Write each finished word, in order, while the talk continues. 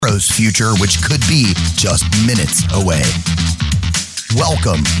tomorrow's future, which could be just minutes away.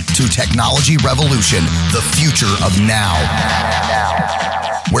 Welcome to Technology Revolution, the future of now.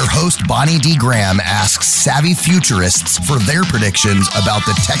 Where host Bonnie D. Graham asks savvy futurists for their predictions about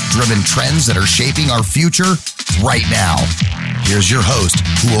the tech-driven trends that are shaping our future right now. Here's your host,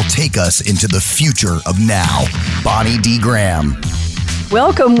 who will take us into the future of now, Bonnie D. Graham.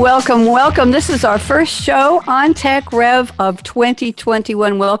 Welcome, welcome, welcome. This is our first show on Tech Rev of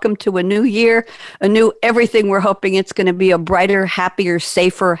 2021. Welcome to a new year, a new everything. We're hoping it's going to be a brighter, happier,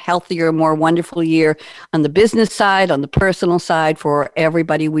 safer, healthier, more wonderful year on the business side, on the personal side, for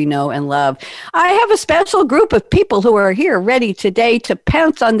everybody we know and love. I have a special group of people who are here ready today to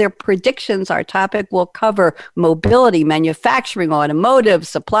pounce on their predictions. Our topic will cover mobility, manufacturing, automotive,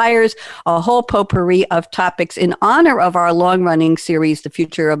 suppliers, a whole potpourri of topics in honor of our long-running series, The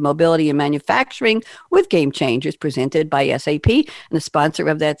Future of Mobility and Manufacturing with Game Changers, presented by SAP. And the sponsor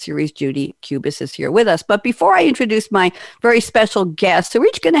of that series, Judy Kubis, is here with us. But before I introduce my very special guests, we're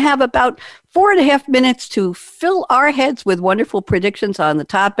each going to have about 4.5 minutes to fill our heads with wonderful predictions on the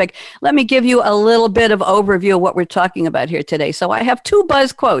topic. Let me give you a little bit of overview of what we're talking about here today. So I have two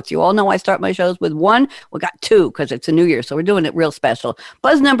buzz quotes. You all know I start my shows with one. We got two because it's a new year, so we're doing it real special.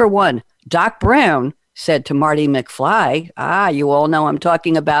 Buzz number one, Doc Brown said to Marty McFly, you all know I'm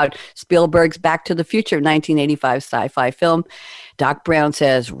talking about Spielberg's Back to the Future 1985 sci-fi film. Doc Brown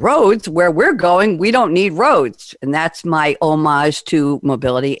says, roads, where we're going, we don't need roads. And that's my homage to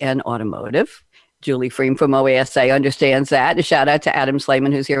mobility and automotive. Julie Freem from OASA understands that. A shout out to Adam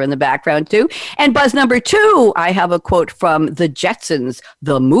Slayman, who's here in the background too. And buzz number two, I have a quote from The Jetsons,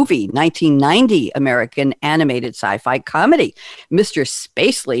 the movie, 1990 American animated sci-fi comedy. Mr.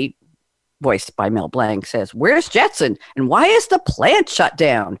 Spacely, voiced by Mel Blanc, says, where's Jetson? And why is the plant shut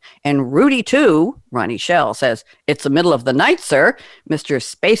down? And Rudy 2, Ronnie Shell, says, it's the middle of the night, sir. Mr.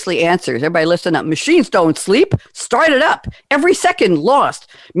 Spacely answers, everybody listen up, machines don't sleep. Start it up. Every second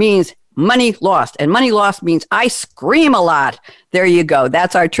lost means money lost. And money lost means I scream a lot. There you go.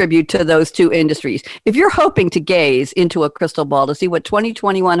 That's our tribute to those two industries. If you're hoping to gaze into a crystal ball to see what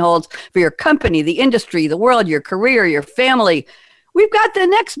 2021 holds for your company, the industry, the world, your career, your family, we've got the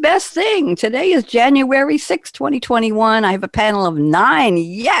next best thing. Today is January 6, 2021. I have a panel of nine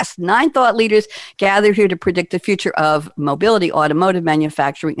thought leaders gathered here to predict the future of mobility, automotive,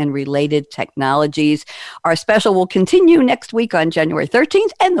 manufacturing, and related technologies. Our special will continue next week on January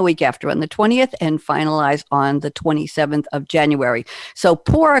 13th and the week after on the 20th and finalize on the 27th of January. So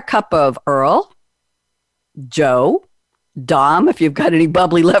pour a cup of Earl, Joe, Dom, if you've got any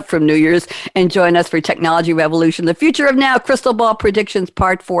bubbly left from New Year's, and join us for Technology Revolution, the future of now, Crystal Ball Predictions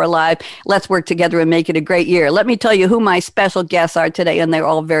Part 4 live. Let's work together and make it a great year. Let me tell you who my special guests are today, and they're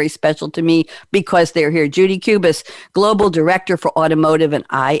all very special to me because they're here. Judy Kubis, Global Director for Automotive and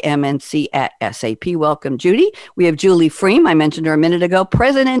IM&C at SAP. Welcome, Judy. We have Julie Freem, I mentioned her a minute ago,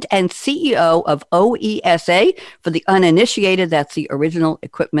 President and CEO of OESA. For the uninitiated, that's the Original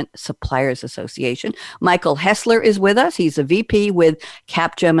Equipment Suppliers Association. Michael Hessler is with us. He's a VP with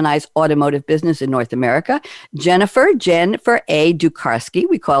Capgemini's automotive business in North America. Jennifer A. Dukarski,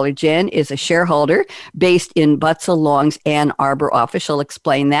 we call her Jen, is a shareholder based in Butzel Long's Ann Arbor office. She'll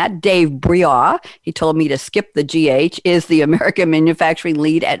explain that. Dave Briaw, he told me to skip the GH, is the American manufacturing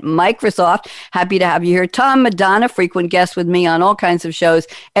lead at Microsoft. Happy to have you here. Tom Madonna, frequent guest with me on all kinds of shows,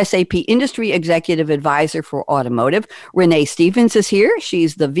 SAP Industry Executive Advisor for Automotive. Renee Stevens is here.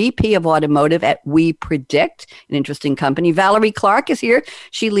 She's the VP of Automotive at We Predict, an interesting company. Valerie Clark is here.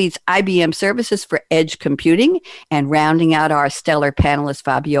 She leads IBM services for edge computing. And rounding out our stellar panelist,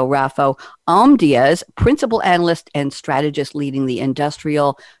 Fabio Raffo Diaz, principal analyst and strategist leading the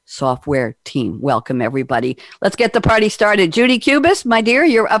industrial software team. Welcome, everybody. Let's get the party started. Judy Kubis, my dear,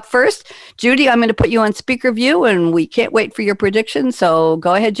 you're up first. Judy, I'm going to put you on speaker view, and we can't wait for your prediction. So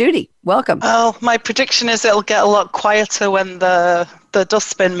go ahead, Judy. Welcome. Well, my prediction is it'll get a lot quieter when the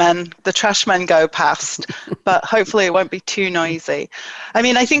dustbin men, the trash men go past, but hopefully it won't be too noisy. I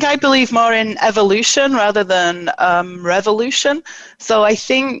mean, I believe more in evolution rather than revolution. So I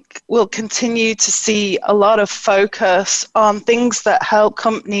think we'll continue to see a lot of focus on things that help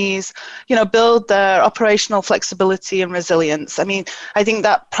companies, build their operational flexibility and resilience. I mean, I think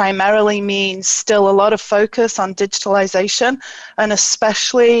that primarily means still a lot of focus on digitalization, and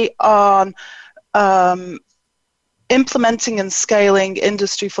especially on implementing and scaling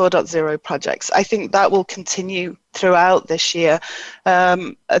Industry 4.0 projects. I think that will continue throughout this year.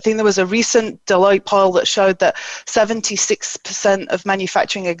 I think there was a recent Deloitte poll that showed that 76% of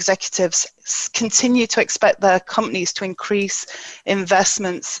manufacturing executives continue to expect their companies to increase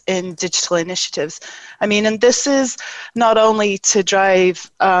investments in digital initiatives. I mean, and this is not only to drive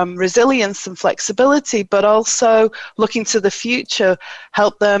resilience and flexibility, but also looking to the future,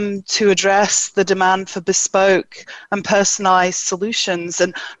 help them to address the demand for bespoke and personalized solutions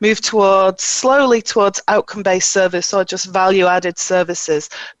and move slowly towards outcome-based service or just value-added services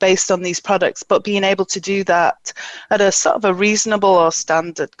based on these products, but being able to do that at a sort of a reasonable or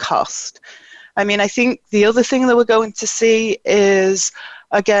standard cost. I mean, I think the other thing that we're going to see is,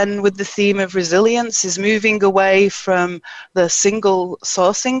 again, with the theme of resilience, is moving away from the single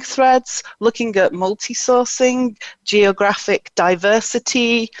sourcing threads, looking at multi-sourcing, geographic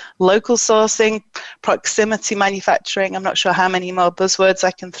diversity, local sourcing, proximity manufacturing. I'm not sure how many more buzzwords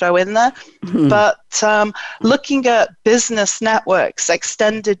I can throw in there, but looking at business networks,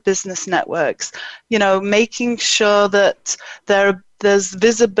 extended business networks, making sure that there's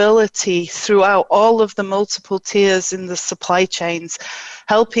visibility throughout all of the multiple tiers in the supply chains,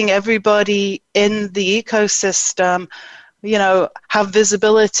 helping everybody in the ecosystem, have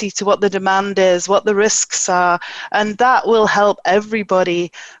visibility to what the demand is, what the risks are, and that will help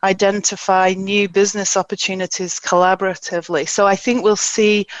everybody identify new business opportunities collaboratively. So I think we'll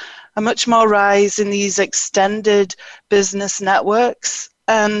see a much more rise in these extended business networks.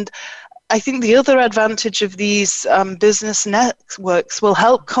 And I think the other advantage of these business networks will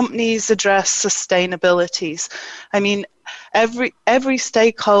help companies address sustainabilities. I mean, every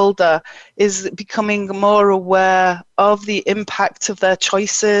stakeholder is becoming more aware of the impact of their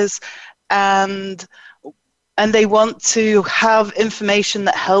choices, and they want to have information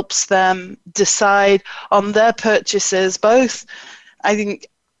that helps them decide on their purchases, both, I think,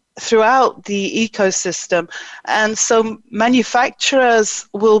 throughout the ecosystem. And so manufacturers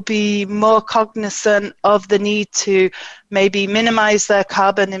will be more cognizant of the need to maybe minimize their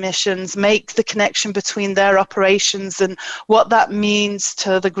carbon emissions, make the connection between their operations and what that means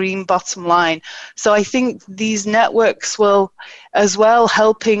to the green bottom line. So I think these networks will, as well,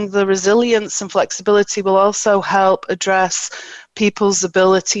 helping the resilience and flexibility, will also help address people's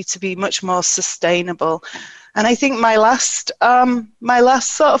ability to be much more sustainable. And I think my last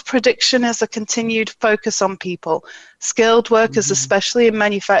sort of prediction is a continued focus on people. Skilled workers, especially in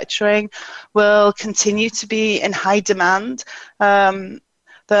manufacturing, will continue to be in high demand. The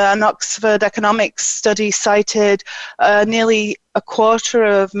Oxford Economics study cited nearly a quarter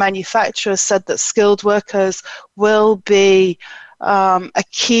of manufacturers said that skilled workers will be a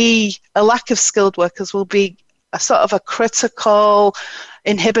lack of skilled workers will be a sort of a critical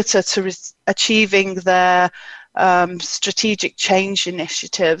inhibitor to achieving their strategic change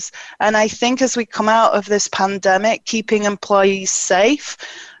initiatives. And I think as we come out of this pandemic, keeping employees safe,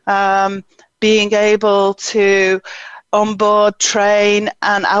 being able to onboard, train,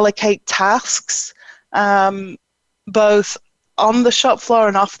 and allocate tasks, both on the shop floor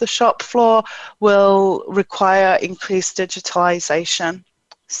and off the shop floor, will require increased digitalization.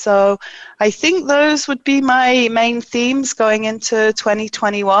 So I think those would be my main themes going into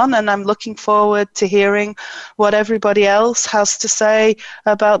 2021, and I'm looking forward to hearing what everybody else has to say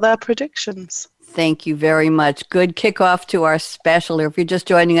about their predictions. Thank you very much. Good kickoff to our special. If you're just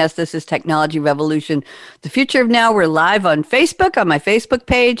joining us, this is Technology Revolution, the future of now. We're live on Facebook, on my Facebook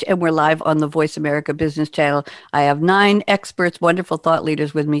page, and we're live on the Voice America Business Channel. I have 9 experts, wonderful thought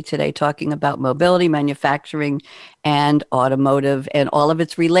leaders with me today talking about mobility, manufacturing, and automotive and all of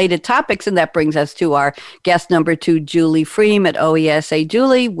its related topics. And that brings us to our guest number 2, Julie Freem at OESA.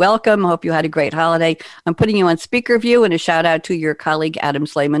 Julie, welcome. Hope you had a great holiday. I'm putting you on speaker view, and a shout out to your colleague, Adam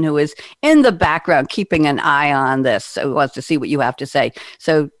Slayman, who is in the background keeping an eye on this. So he wants to see what you have to say.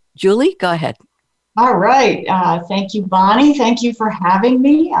 So Julie, go ahead. All right. Thank you, Bonnie. Thank you for having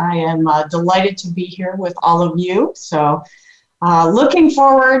me. I am delighted to be here with all of you. So looking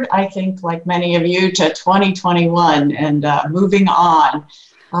forward, I think, like many of you, to 2021 and moving on.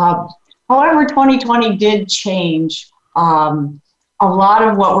 However, 2020 did change a lot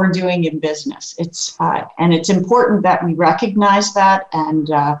of what we're doing in business. And it's important that we recognize that and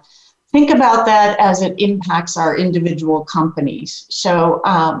think about that as it impacts our individual companies. So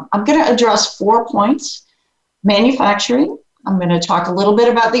I'm going to address 4 points. Manufacturing. I'm going to talk a little bit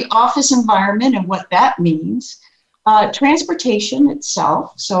about the office environment and what that means. Transportation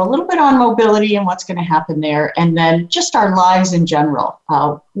itself, so a little bit on mobility and what's going to happen there, and then just our lives in general,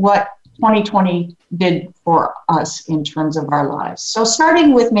 what 2020 did for us in terms of our lives. So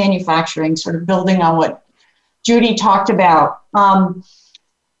starting with manufacturing, sort of building on what Judy talked about,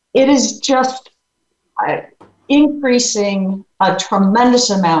 it is just increasing a tremendous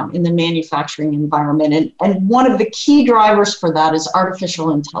amount in the manufacturing environment. And one of the key drivers for that is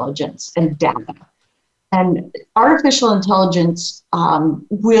artificial intelligence and data. And artificial intelligence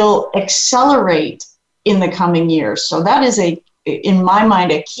will accelerate in the coming years. So that is, in my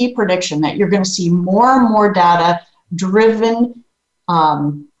mind, a key prediction that you're going to see more and more data-driven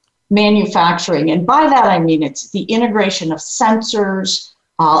manufacturing. And by that, I mean it's the integration of sensors,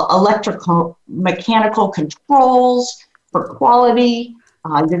 electrical, mechanical controls for quality.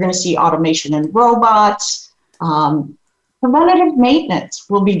 You're going to see automation and robots. Preventative maintenance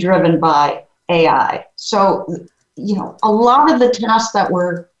will be driven by AI. So, a lot of the tasks that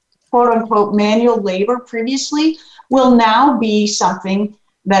were quote unquote manual labor previously will now be something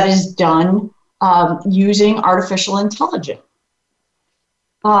that is done using artificial intelligence.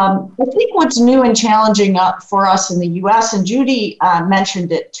 I think what's new and challenging for us in the US, and Judy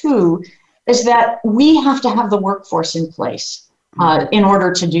mentioned it too, is that we have to have the workforce in place in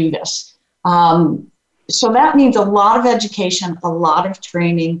order to do this. So that means a lot of education, a lot of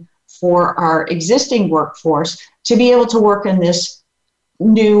training for our existing workforce to be able to work in this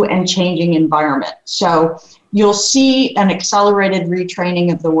new and changing environment. So you'll see an accelerated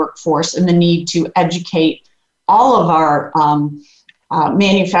retraining of the workforce and the need to educate all of our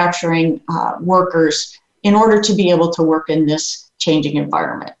manufacturing workers in order to be able to work in this changing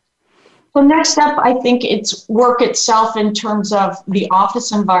environment. So next up, I think it's work itself in terms of the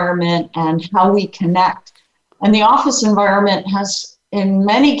office environment and how we connect. And the office environment has, in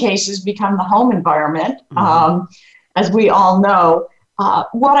many cases, become the home environment, as we all know.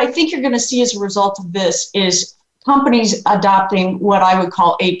 What I think you're going to see as a result of this is companies adopting what I would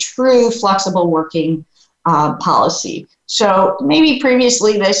call a true flexible working policy. So maybe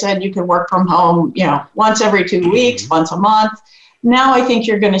previously they said you could work from home, once every 2 weeks, once a month. Now I think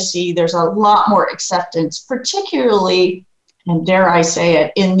you're going to see there's a lot more acceptance, particularly, and dare I say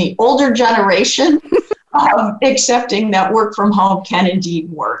it, in the older generation, of accepting that work from home can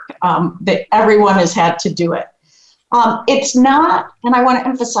indeed work, that everyone has had to do it. It's not, and I want to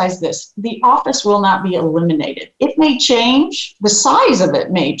emphasize this, the office will not be eliminated. It may change, the size of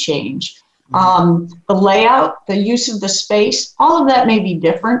it may change. The layout, the use of the space, all of that may be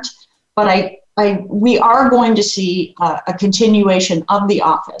different, but we are going to see a continuation of the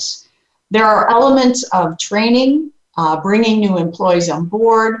office. There are elements of training, bringing new employees on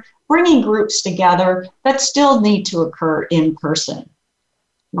board, bringing groups together that still need to occur in person.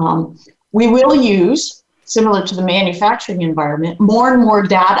 We will use, similar to the manufacturing environment, more and more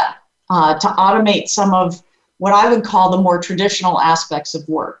data to automate some of what I would call the more traditional aspects of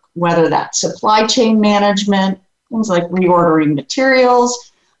work, whether that's supply chain management, things like reordering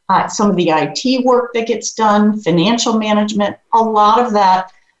materials, some of the IT work that gets done, financial management. A lot of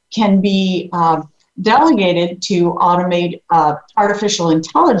that can be delegated to automate artificial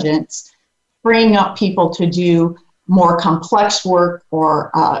intelligence, freeing up people to do more complex work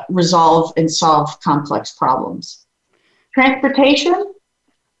or resolve and solve complex problems. Transportation,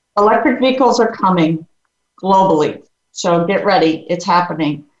 electric vehicles are coming globally. So get ready, it's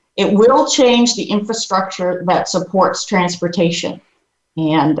happening. It will change the infrastructure that supports transportation.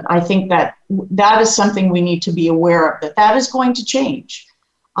 And I think that is something we need to be aware of, that is going to change.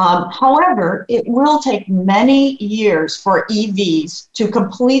 However, it will take many years for EVs to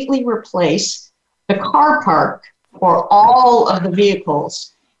completely replace the car park for all of the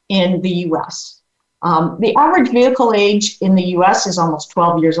vehicles in the US. The average vehicle age in the US is almost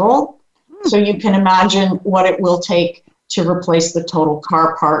 12 years old. So you can imagine what it will take to replace the total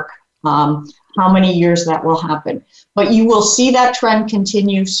car park, how many years that will happen. But you will see that trend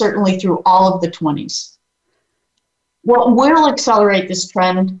continue certainly through all of the 20s. What will accelerate this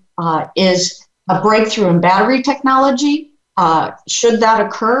trend is a breakthrough in battery technology. Should that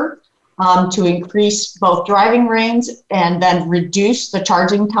occur, to increase both driving range and then reduce the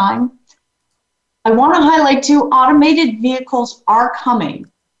charging time. I want to highlight too, automated vehicles are coming.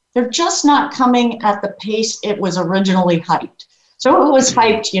 They're just not coming at the pace it was originally hyped. So it was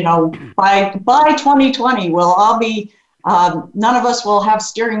hyped, by 2020, we'll all be, none of us will have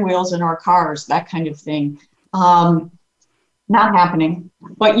steering wheels in our cars, that kind of thing. Not happening,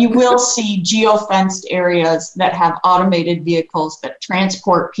 but you will see geo-fenced areas that have automated vehicles that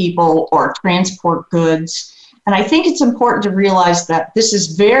transport people or transport goods. And I think it's important to realize that this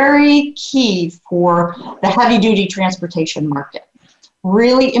is very key for the heavy-duty transportation market.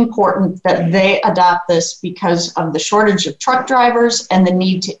 Really important that they adopt this because of the shortage of truck drivers and the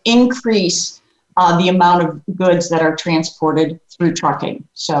need to increase the amount of goods that are transported through trucking.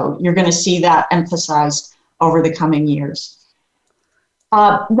 So you're going to see that emphasized over the coming years.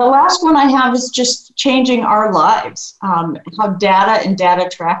 The last one I have is just changing our lives, how data and data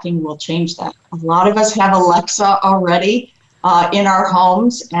tracking will change that. A lot of us have Alexa already in our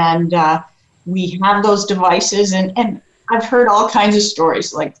homes, and we have those devices, and I've heard all kinds of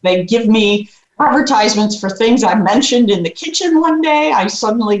stories. Like they give me advertisements for things I mentioned in the kitchen one day. I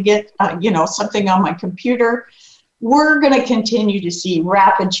suddenly get, something on my computer. We're going to continue to see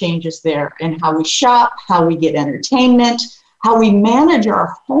rapid changes there in how we shop, how we get entertainment, how we manage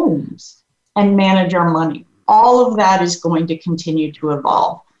our homes and manage our money. All of that is going to continue to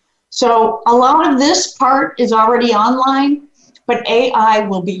evolve. So a lot of this part is already online, but AI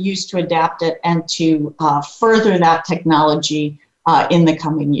will be used to adapt it and to further that technology in the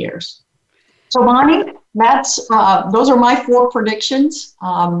coming years. So Bonnie, those are my 4 predictions.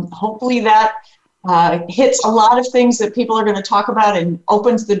 Hopefully that hits a lot of things that people are going to talk about and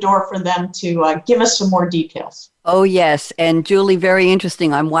opens the door for them to give us some more details. Oh, yes. And Julie, very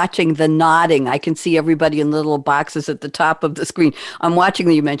interesting. I'm watching the nodding. I can see everybody in little boxes at the top of the screen. I'm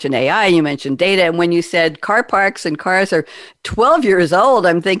watching, you mentioned AI, you mentioned data. And when you said car parks and cars are 12 years old,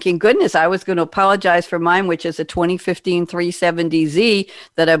 I'm thinking, goodness, I was going to apologize for mine, which is a 2015 370Z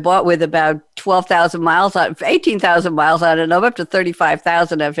that I bought with about 12,000 miles on, 18,000 miles on it, up to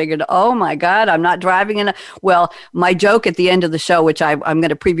 35,000. I figured, oh my God, I'm not driving enough. Well, my joke at the end of the show, which I'm going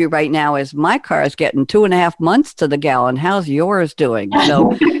to preview right now, is my car is getting 2.5 months to the gallon. How's yours doing?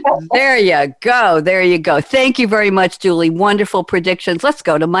 So there you go. There you go. Thank you very much, Julie. Wonderful predictions. Let's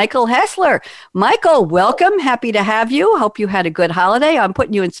go to Michael Hessler. Michael, welcome. Happy to have you. Hope you had a good holiday. I'm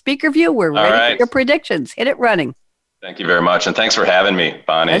putting you in speaker view. We're ready for your predictions. Hit it running. Thank you very much. And thanks for having me,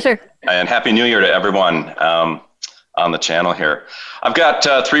 Bonnie. Pleasure. And Happy New Year to everyone on the channel here. I've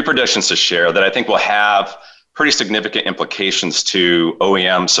got 3 predictions to share that I think will have pretty significant implications to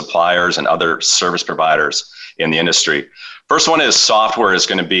OEM suppliers and other service providers in the industry. First one is software is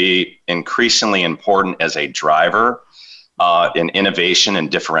going to be increasingly important as a driver in innovation and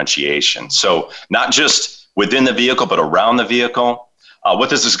differentiation. So not just within the vehicle, but around the vehicle. What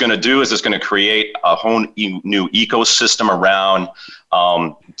this is going to do is it's going to create a whole new ecosystem around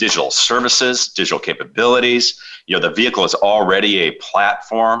digital services, digital capabilities. You know, the vehicle is already a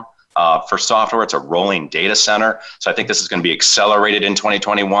platform for software. It's a rolling data center. So I think this is going to be accelerated in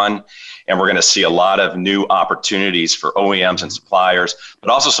 2021. And we're going to see a lot of new opportunities for OEMs and suppliers, but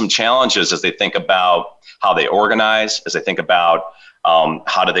also some challenges as they think about how they organize, as they think about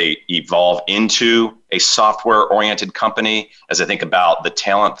how do they evolve into a software-oriented company, as they think about the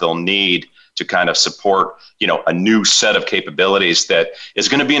talent they'll need to kind of support, a new set of capabilities that is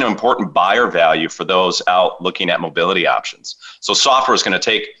going to be an important buyer value for those out looking at mobility options. So software is going to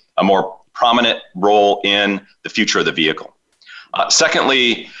take a more prominent role in the future of the vehicle.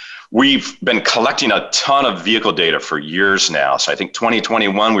 Secondly, we've been collecting a ton of vehicle data for years now. So I think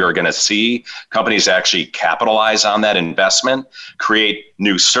 2021, we are going to see companies actually capitalize on that investment, create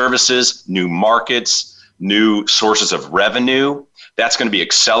new services, new markets, new sources of revenue. That's going to be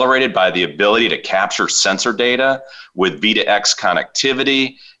accelerated by the ability to capture sensor data with V2X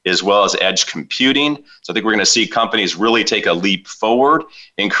connectivity, as well as edge computing. So I think we're going to see companies really take a leap forward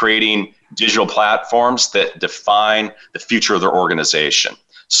in creating digital platforms that define the future of their organization.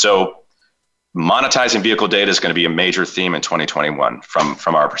 So monetizing vehicle data is going to be a major theme in 2021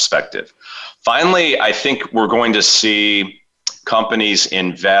 from our perspective. Finally, I think we're going to see companies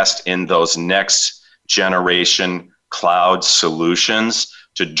invest in those next generation cloud solutions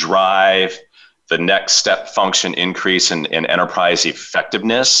to drive the next step function increase in enterprise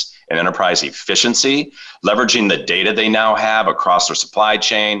effectiveness and enterprise efficiency, leveraging the data they now have across their supply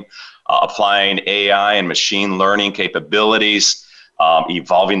chain, applying AI and machine learning capabilities,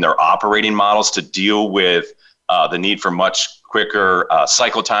 evolving their operating models to deal with the need for much quicker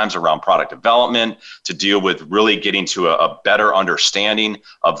cycle times around product development, to deal with really getting to a better understanding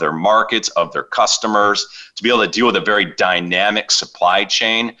of their markets, of their customers, to be able to deal with a very dynamic supply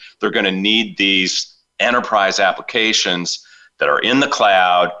chain. They're going to need these enterprise applications that are in the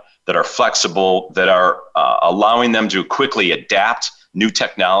cloud, that are flexible, that are allowing them to quickly adapt new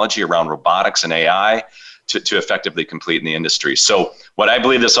technology around robotics and AI to effectively compete in the industry. So what I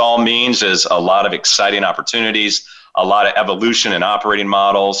believe this all means is a lot of exciting opportunities, a lot of evolution in operating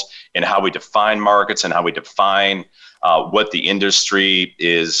models, and how we define markets and how we define what the industry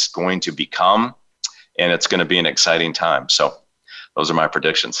is going to become. And it's going to be an exciting time. So those are my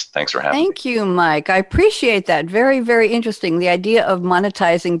predictions. Thanks for having me. Thank you, Mike. I appreciate that. Very, very interesting. The idea of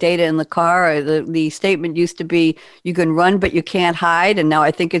monetizing data in the car, the statement used to be you can run but you can't hide, and now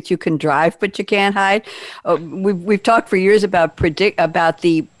I think it's you can drive but you can't hide. We've talked for years about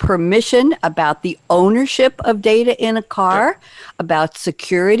the permission, about the ownership of data in a car, about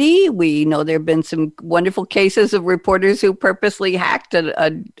security. We know there have been some wonderful cases of reporters who purposely hacked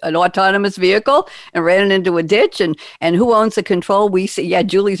an autonomous vehicle and ran it into a ditch, and who owns the control? We see, yeah,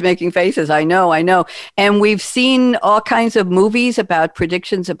 Julie's making faces. I know. And we've seen all kinds of movies about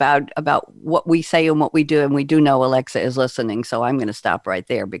predictions about what we say and what we do. And we do know Alexa is listening. So I'm going to stop right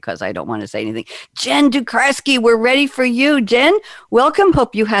there because I don't want to say anything. Jen Dukarski, we're ready for you. Jen, welcome.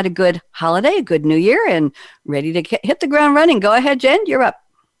 Hope you had a good holiday, a good new year, and ready to hit the ground running. Go ahead, Jen. You're up.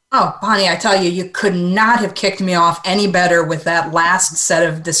 Oh, Bonnie, I tell you, you could not have kicked me off any better with that last set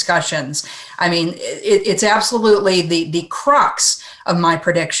of discussions. I mean, it's absolutely the crux of my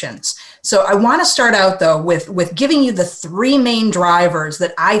predictions. So I want to start out, though, with giving you the three main drivers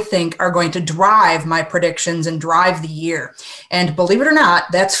that I think are going to drive my predictions and drive the year. And believe it or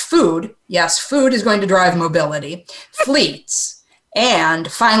not, that's food. Yes, food is going to drive mobility, fleets, and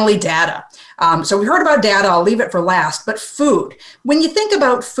finally data. So we heard about data, I'll leave it for last, but food. When you think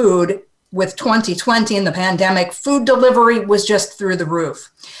about food with 2020 and the pandemic, food delivery was just through the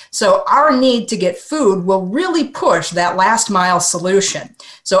roof. So our need to get food will really push that last mile solution.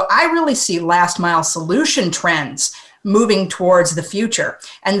 So I really see last mile solution trends moving towards the future.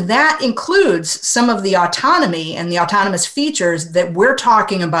 And that includes some of the autonomy and the autonomous features that we're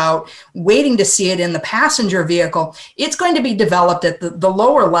talking about, waiting to see it in the passenger vehicle. It's going to be developed at the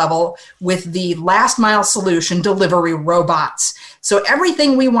lower level with the last mile solution delivery robots. So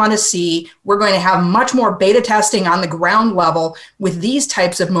everything we want to see, we're going to have much more beta testing on the ground level with these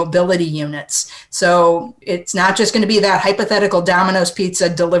types of mobility units. So it's not just going to be that hypothetical Domino's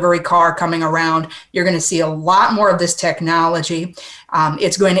Pizza delivery car coming around. You're going to see a lot more of this technology.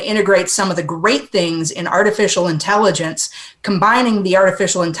 It's going to integrate some of the great things in artificial intelligence, combining the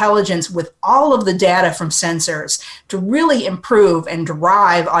artificial intelligence with all of the data from sensors to really improve and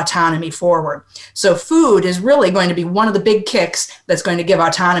drive autonomy forward. So food is really going to be one of the big kicks that's going to give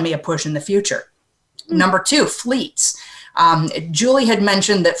autonomy a push in the future. Number two, fleets. Julie had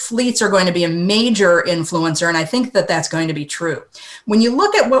mentioned that fleets are going to be a major influencer, and I think that that's going to be true. When you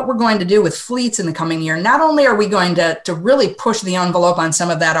look at what we're going to do with fleets in the coming year, not only are we going to really push the envelope on some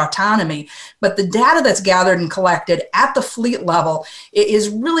of that autonomy, but the data that's gathered and collected at the fleet level is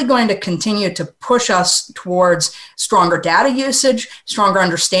really going to continue to push us towards stronger data usage, stronger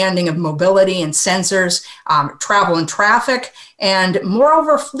understanding of mobility and sensors, travel and traffic. And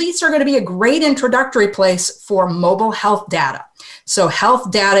moreover, fleets are going to be a great introductory place for mobile health data. So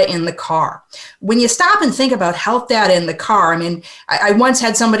health data in the car. When you stop and think about health data in the car, I mean, I once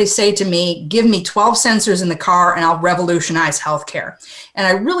had somebody say to me, give me 12 sensors in the car and I'll revolutionize healthcare. And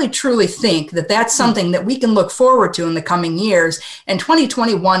I really, truly think that that's something that we can look forward to in the coming years. And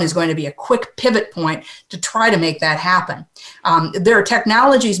 2021 is going to be a quick pivot point to try to make that happen. There are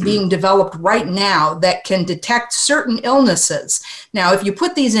technologies being developed right now that can detect certain illnesses. Now, if you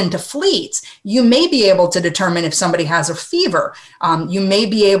put these into fleets, you may be able to determine if somebody has a fever. You may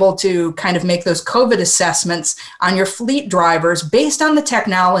be able to kind of make those COVID assessments on your fleet drivers based on the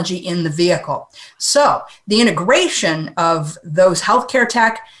technology in the vehicle. So the integration of those healthcare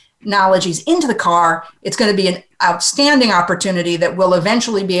technologies into the car, it's going to be an outstanding opportunity that will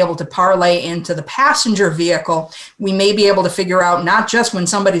eventually be able to parlay into the passenger vehicle. We may be able to figure out not just when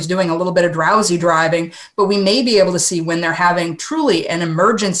somebody's doing a little bit of drowsy driving, but we may be able to see when they're having truly an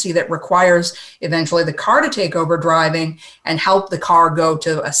emergency that requires eventually the car to take over driving and help the car go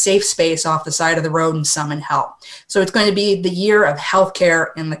to a safe space off the side of the road and summon help. So it's going to be the year of healthcare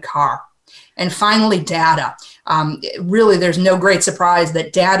in the car. And finally, data. Really, there's no great surprise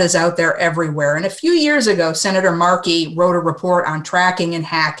that data is out there everywhere. And a few years ago, Senator Markey wrote a report on tracking and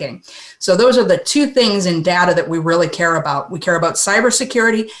hacking. So those are the two things in data that we really care about. We care about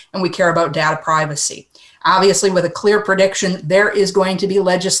cybersecurity and we care about data privacy. Obviously, with a clear prediction, there is going to be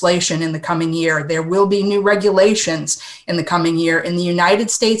legislation in the coming year. There will be new regulations in the coming year in the United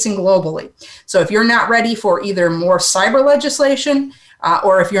States and globally. So if you're not ready for either more cyber legislation,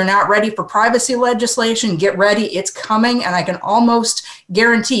 or if you're not ready for privacy legislation, get ready. It's coming, and I can almost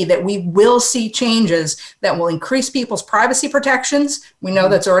guarantee that we will see changes that will increase people's privacy protections. We know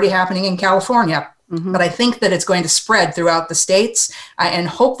that's already happening in California, but I think that it's going to spread throughout the states and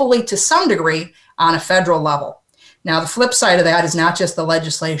hopefully to some degree on a federal level. Now, the flip side of that is not just the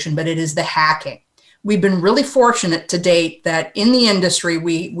legislation, but it is the hacking. we've been really fortunate to date that in the industry,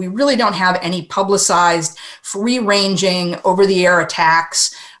 we really don't have any publicized, free-ranging, over-the-air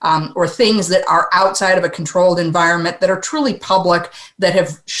attacks or things that are outside of a controlled environment that are truly public, that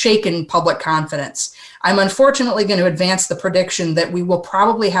have shaken public confidence. I'm unfortunately going to advance the prediction that we will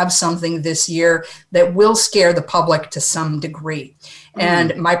probably have something this year that will scare the public to some degree.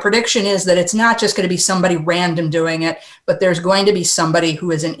 And my prediction is that it's not just going to be somebody random doing it, but there's going to be somebody who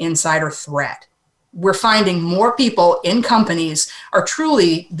is an insider threat. We're finding more people in companies are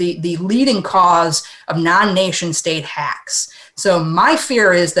truly the leading cause of non-nation state hacks. So my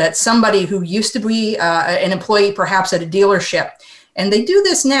fear is that somebody who used to be an employee perhaps at a dealership, and they do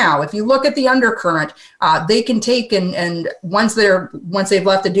this now. If you look at the undercurrent, they can take and once they've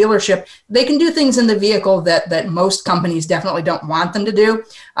left the dealership, they can do things in the vehicle that most companies definitely don't want them to do.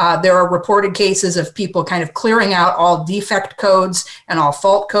 There are reported cases of people kind of clearing out all defect codes and all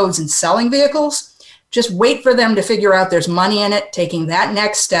fault codes and selling vehicles. Just wait for them to figure out there's money in it, taking that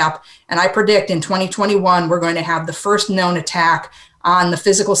next step. And I predict in 2021, we're going to have the first known attack on the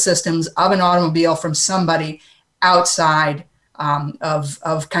physical systems of an automobile from somebody outside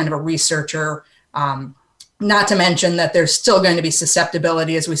of kind of a researcher, not to mention that there's still going to be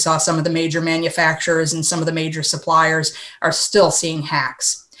susceptibility, as we saw some of the major manufacturers and some of the major suppliers are still seeing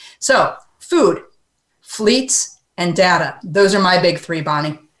hacks. So food, fleets, and data. Those are my big three,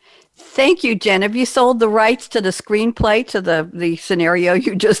 Bonnie. Thank you, Jen. Have you sold the rights to the screenplay to the scenario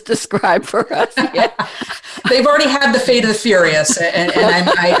you just described for us? Yeah. They've already had The Fate of the Furious, and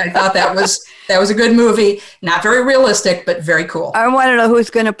I thought that was a good movie. Not very realistic, but very cool. I want to know who's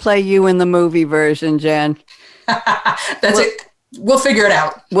going to play you in the movie version, Jen. We'll figure it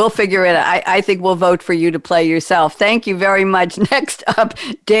out. We'll figure it out. I think we'll vote for you to play yourself. Thank you very much. Next up,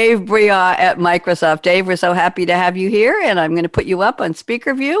 Dave Bria at Microsoft. Dave, we're so happy to have you here, and I'm going to put you up on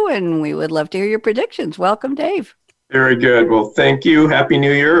speaker view, and we would love to hear your predictions. Welcome, Dave. Very good. Well, thank you. Happy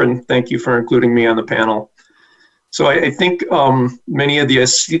New Year, and thank you for including me on the panel. So I think many of the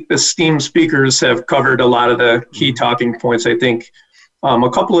esteemed speakers have covered a lot of the key talking points. I think a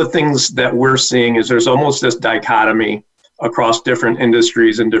couple of things that we're seeing is there's almost this dichotomy across different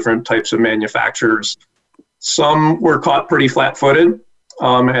industries and different types of manufacturers. Some were caught pretty flat-footed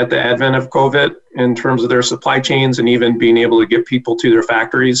at the advent of COVID in terms of their supply chains and even being able to get people to their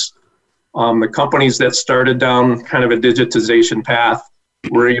factories. The companies that started down kind of a digitization path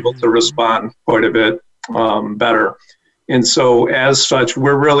were able to respond quite a bit better. And so as such,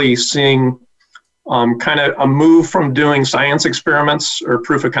 we're really seeing kind of a move from doing science experiments or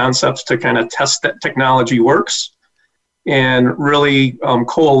proof of concepts to kind of test that technology works, and really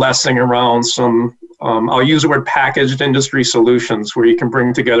coalescing around some, I'll use the word packaged industry solutions where you can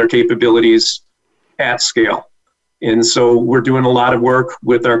bring together capabilities at scale. And so we're doing a lot of work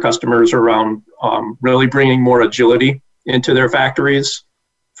with our customers around really bringing more agility into their factories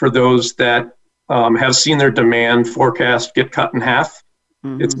for those that have seen their demand forecast get cut in half.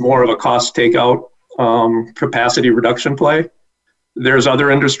 Mm-hmm. It's more of a cost takeout, capacity reduction play. There's other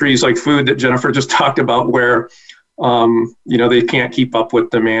industries like food that Jennifer just talked about where they can't keep up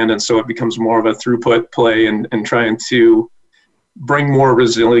with demand, and so it becomes more of a throughput play and trying to bring more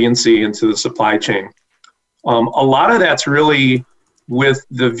resiliency into the supply chain. A lot of that's really with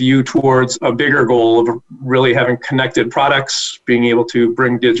the view towards a bigger goal of really having connected products, being able to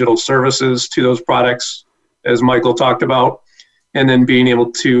bring digital services to those products, as Michael talked about, and then being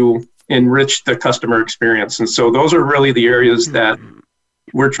able to enrich the customer experience. And so those are really the areas that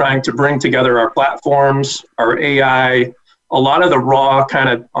we're trying to bring together our platforms, our AI, a lot of the raw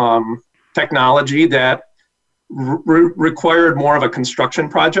kind of technology that required more of a construction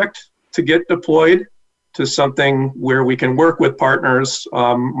project to get deployed to something where we can work with partners.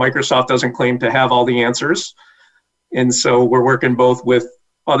 Microsoft doesn't claim to have all the answers. And so we're working both with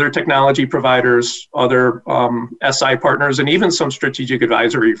other technology providers, other SI partners, and even some strategic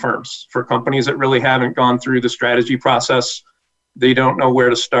advisory firms for companies that really haven't gone through the strategy process. They don't know where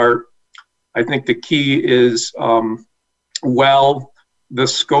to start. I think the key is, the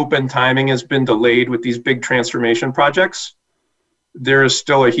scope and timing has been delayed with these big transformation projects, there is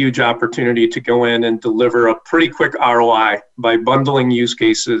still a huge opportunity to go in and deliver a pretty quick ROI by bundling use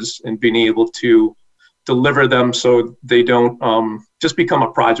cases and being able to deliver them so they don't just become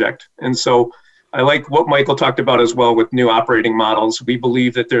a project. And so I like what Michael talked about as well with new operating models. We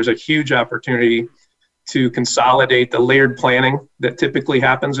believe that there's a huge opportunity to consolidate the layered planning that typically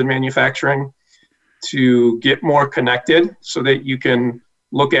happens in manufacturing, to get more connected so that you can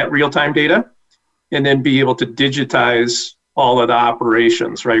look at real-time data and then be able to digitize all of the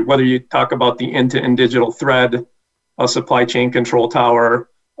operations, right? Whether you talk about the end-to-end digital thread, a supply chain control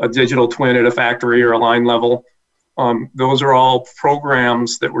tower, a digital twin at a factory or a line level. Those are all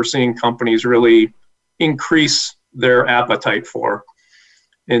programs that we're seeing companies really increase their appetite for.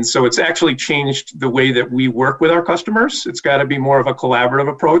 And so it's actually changed the way that we work with our customers. It's got to be more of a collaborative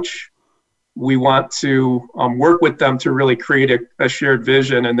approach. We want to work with them to really create a shared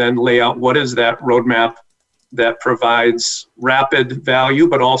vision and then lay out what is that roadmap that provides rapid value,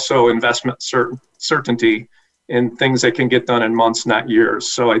 but also investment certainty in things that can get done in months, not years.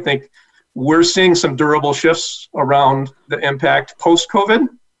 So I think we're seeing some durable shifts around the impact post-COVID,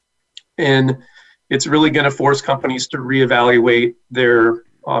 and it's really going to force companies to reevaluate their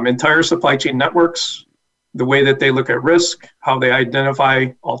entire supply chain networks, the way that they look at risk, how they identify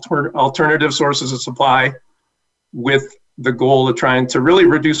alternative sources of supply, with the goal of trying to really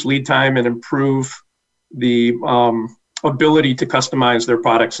reduce lead time and improve the ability to customize their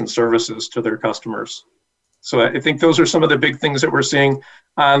products and services to their customers. So I think those are some of the big things that we're seeing.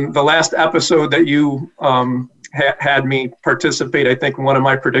 On the last episode that you had me participate, I think one of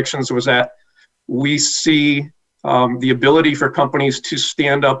my predictions was that we see the ability for companies to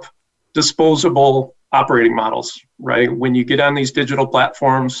stand up disposable operating models, right? When you get on these digital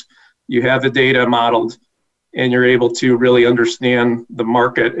platforms, you have the data modeled and you're able to really understand the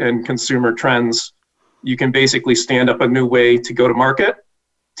market and consumer trends. You can basically stand up a new way to go to market,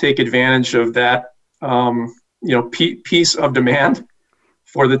 take advantage of that piece of demand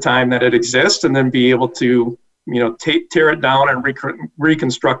for the time that it exists, and then be able to tear it down and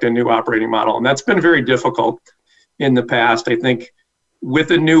reconstruct a new operating model. And that's been very difficult in the past. I think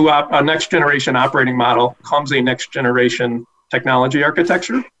with a new next generation operating model comes a next generation technology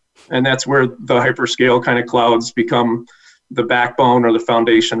architecture, and that's where the hyperscale kind of clouds become the backbone or the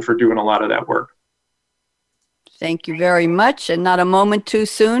foundation for doing a lot of that work. Thank you very much. And not a moment too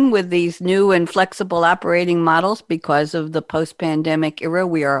soon with these new and flexible operating models because of the post-pandemic era.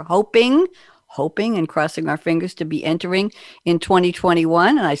 We are hoping and crossing our fingers to be entering in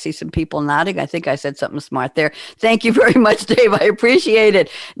 2021. And I see some people nodding. I think I said something smart there. Thank you very much, Dave. I appreciate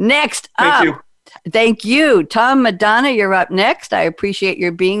it. Next up. Thank you. Tom Madonna, you're up next. I appreciate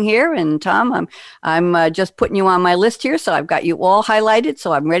your being here. And Tom, I'm just putting you on my list here. So I've got you all highlighted.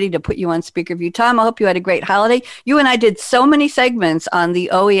 So I'm ready to put you on speaker view. Tom, I hope you had a great holiday. You and I did so many segments on the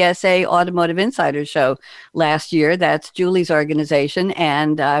OESA Automotive Insider Show last year. That's Julie's organization.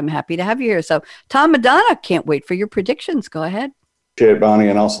 And I'm happy to have you here. So Tom Madonna, can't wait for your predictions. Go ahead. Appreciate it, Bonnie,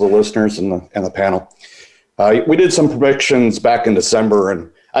 and also the listeners and the panel. We did some predictions back in December,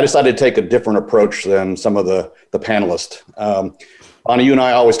 and I decided to take a different approach than some of the panelists. Bonnie, you and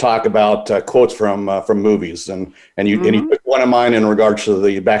I always talk about quotes from movies, and you took one of mine in regards to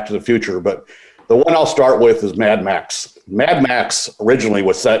the Back to the Future, but the one I'll start with is Mad Max. Mad Max originally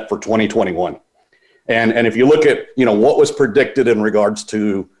was set for 2021, and if you look at what was predicted in regards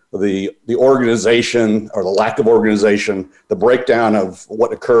to the organization or the lack of organization, the breakdown of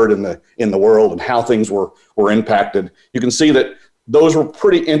what occurred in the world and how things were impacted, you can see that those were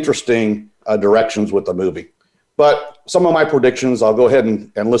pretty interesting directions with the movie. But some of my predictions, I'll go ahead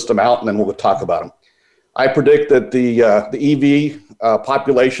and list them out, and then we'll talk about them. I predict that the EV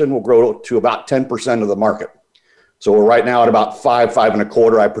population will grow to about 10% of the market. So we're right now at about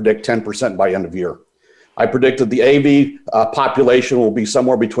 5.25. I predict 10% by end of year. I predicted the AV population will be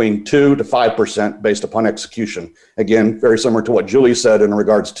somewhere between 2 to 5% based upon execution. Again, very similar to what Julie said in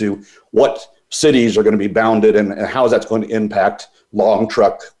regards to what cities are going to be bounded and how that's going to impact long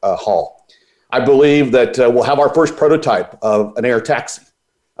truck haul. I believe that we'll have our first prototype of an air taxi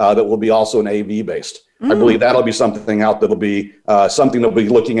that will be also an AV based. I believe that'll be something out that'll be something that we'll be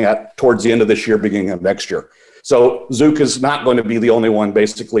looking at towards the end of this year, beginning of next year. So Zook is not going to be the only one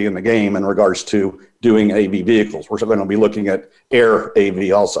basically in the game in regards to doing AV vehicles. We're going to be looking at air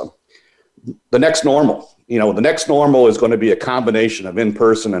AV also. The next normal. The next normal is going to be a combination of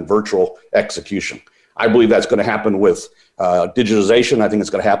in-person and virtual execution. I believe that's going to happen with digitization. I think it's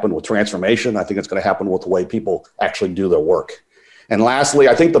going to happen with transformation. I think it's going to happen with the way people actually do their work. And lastly,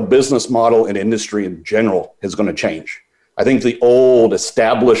 I think the business model and industry in general is going to change. I think the old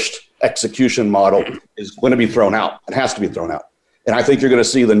established execution model is going to be thrown out. It has to be thrown out. And I think you're going to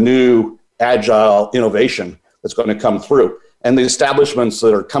see the new agile innovation that's going to come through. And the establishments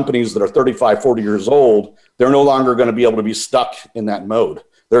that are companies that are 35, 40 years old, they're no longer going to be able to be stuck in that mode.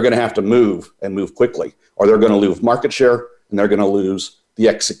 They're going to have to move and move quickly, or they're going to lose market share and they're going to lose the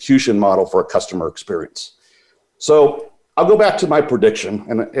execution model for a customer experience. So I'll go back to my prediction,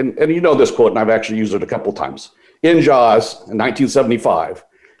 and this quote, and I've actually used it a couple times. In Jaws in 1975,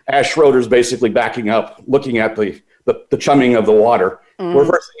 Ash Schroeder's basically backing up, looking at the chumming of the water. The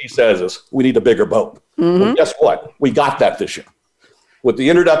first thing he says is, we need a bigger boat. Well, guess what? We got that this year. with the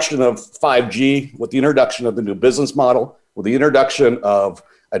introduction of 5G, with the introduction of the new business model, with the introduction of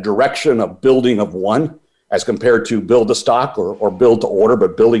a direction of building of one as compared to build to stock or build to order,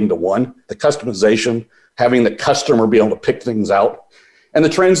 but building to one, the customization, having the customer be able to pick things out, and the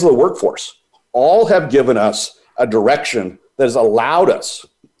trends of the workforce all have given us a direction that has allowed us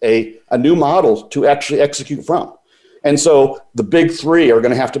a new model to actually execute from. And so the big three are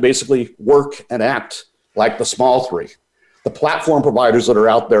going to have to basically work and act like the small three. The platform providers that are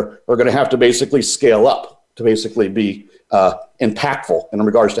out there are going to have to basically scale up to basically be impactful in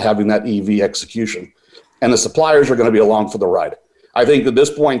regards to having that EV execution. And the suppliers are going to be along for the ride. I think at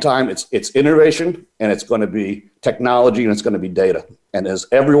this point in time, it's innovation, and it's going to be technology, and it's going to be data. And as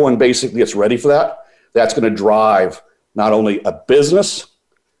everyone basically gets ready for that, that's going to drive not only a business,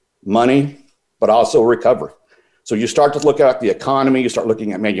 money, but also recovery. So you start to look at the economy, you start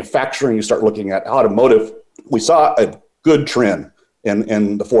looking at manufacturing, you start looking at automotive. We saw a good trend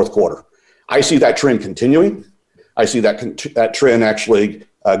in the fourth quarter. I see that trend continuing. I see that trend actually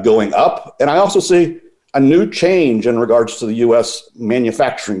going up. And I also see a new change in regards to the U.S.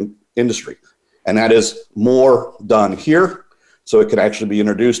 manufacturing industry. And that is more done here, so it can actually be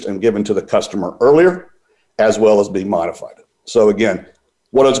introduced and given to the customer earlier, as well as be modified. So again,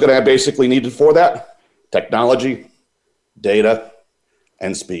 what is going to have basically needed for that? Technology, data,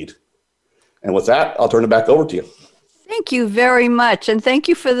 and speed. And with that, I'll turn it back over to you. Thank you very much. And thank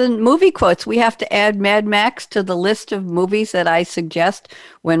you for the movie quotes. We have to add Mad Max to the list of movies that I suggest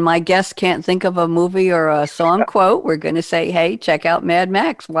when my guests can't think of a movie or a song quote. We're going to say, hey, check out Mad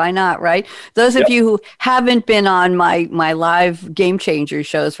Max. Why not, right? Those of you who haven't been on my live Game Changer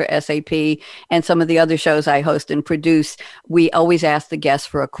shows for SAP and some of the other shows I host and produce, we always ask the guests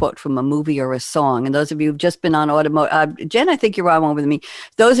for a quote from a movie or a song. And those of you who've just been on Automotive, Jen, I think you're on one with me.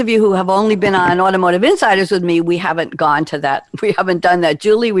 Those of you who have only been on Automotive Insiders with me, we haven't gone to that. We haven't done that.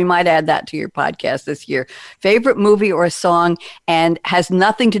 Julie, we might add that to your podcast this year. Favorite movie or a song, and has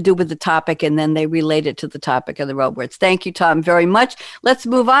nothing to do with the topic, and then they relate it to the topic of the roadwords. Thank you, Tom, very much. Let's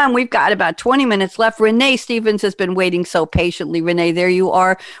move on. We've got about 20 minutes left. Renee Stevens has been waiting so patiently. Renee, there you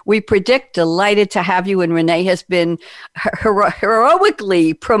are. We predict, delighted to have you, and Renee has been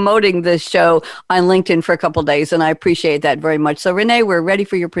heroically promoting this show on LinkedIn for a couple of days, and I appreciate that very much. So, Renee, we're ready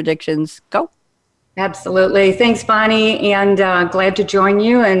for your predictions. Go. Absolutely. Thanks, Bonnie, and glad to join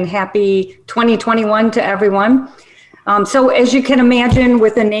you, and happy 2021 to everyone. So as you can imagine,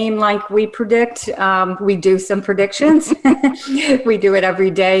 with a name like We Predict, we do some predictions. We do it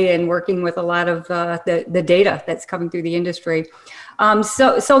every day, and working with a lot of the data that's coming through the industry.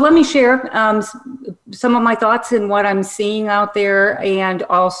 So let me share some of my thoughts and what I'm seeing out there, and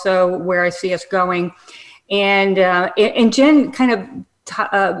also where I see us going. And Jen kind of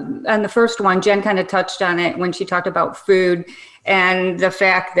on the first one, Jen kind of touched on it when she talked about food and the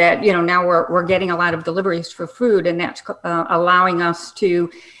fact that, now we're getting a lot of deliveries for food, and that's allowing us to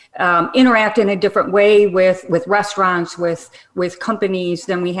interact in a different way with restaurants, with companies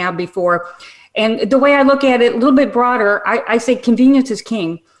than we have before. And the way I look at it a little bit broader, I say convenience is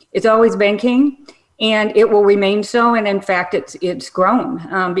king. It's always been king, and it will remain so. And in fact, it's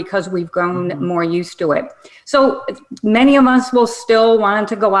grown because we've grown more used to it. So many of us will still want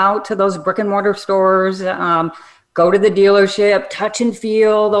to go out to those brick and mortar stores, go to the dealership, touch and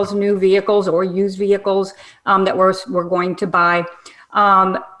feel those new vehicles or used vehicles that we're going to buy,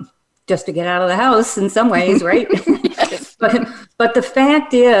 just to get out of the house in some ways, right? Yes. But the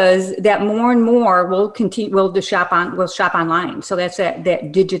fact is that more and more we'll shop online. So that's that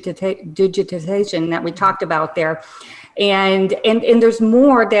digitization that we talked about there, and there's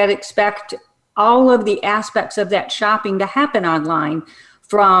more that expect all of the aspects of that shopping to happen online.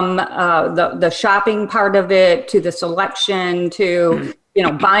 From the shopping part of it, to the selection, to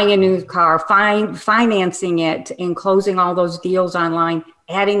buying a new car, financing it, and closing all those deals online,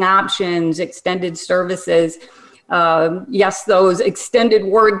 adding options, extended services. Yes, those extended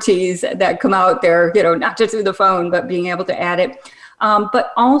warranties that come out there, not just through the phone, but being able to add it.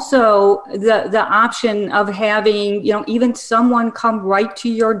 But also the option of having, even someone come right to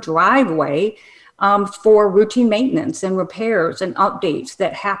your driveway for routine maintenance and repairs and updates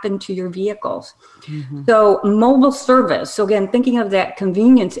that happen to your vehicles. Mm-hmm. So mobile service. So again, thinking of that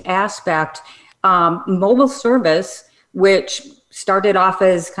convenience aspect, mobile service, which started off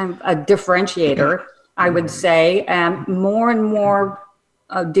as kind of a differentiator, I would say, more and more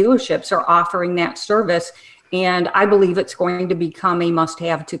dealerships are offering that service. And I believe it's going to become a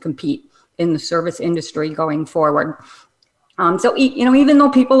must-have to compete in the service industry going forward. So, even though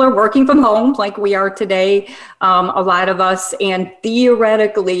people are working from home like we are today, a lot of us, and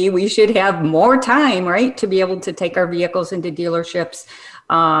theoretically we should have more time, right, to be able to take our vehicles into dealerships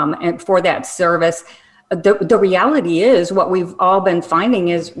and for that service. The reality is what we've all been finding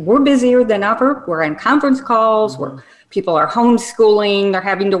is we're busier than ever. We're on conference calls, where people are homeschooling, they're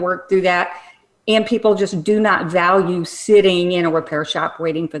having to work through that. And people just do not value sitting in a repair shop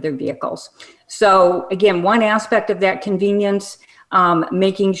waiting for their vehicles. So again, one aspect of that convenience,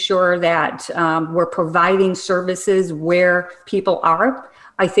 making sure that we're providing services where people are,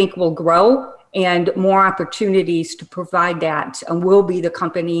 I think will grow, and more opportunities to provide that will be the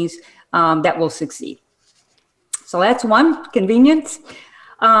companies that will succeed. So that's one, convenience.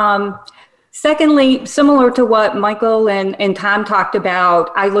 Secondly, similar to what Michael and Tom talked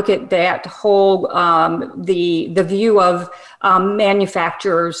about, I look at that whole, the view of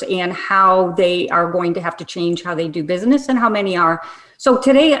manufacturers and how they are going to have to change how they do business and how many are. So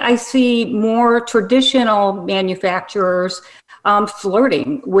today I see more traditional manufacturers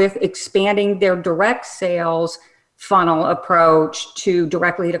flirting with expanding their direct sales funnel approach to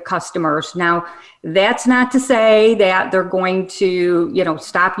directly to customers. Now, that's not to say that they're going to,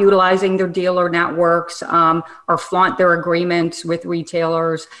 stop utilizing their dealer networks or flaunt their agreements with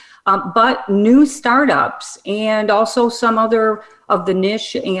retailers, but new startups and also some other of the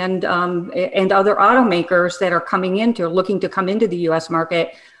niche and other automakers that are looking to come into the U.S.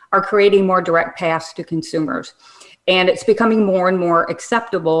 market are creating more direct paths to consumers. And it's becoming more and more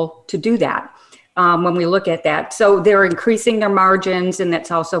acceptable to do that. When we look at that. So they're increasing their margins, and that's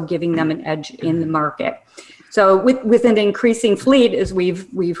also giving them an edge in the market. So with an increasing fleet, as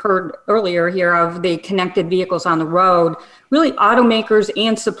we've heard earlier here, of the connected vehicles on the road, really automakers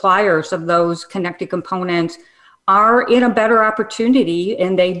and suppliers of those connected components are in a better opportunity,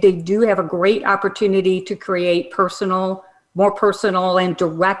 and they do have a great opportunity to create more personal and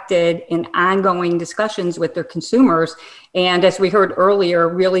directed and ongoing discussions with their consumers. And as we heard earlier,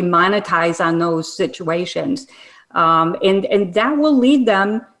 really monetize on those situations. And that will lead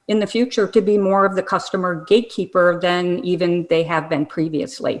them in the future to be more of the customer gatekeeper than even they have been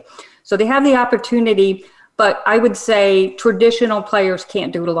previously. So they have the opportunity, but I would say traditional players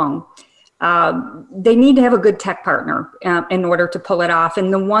can't do it alone. They need to have a good tech partner in order to pull it off.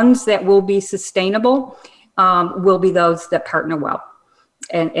 And the ones that will be sustainable will be those that partner well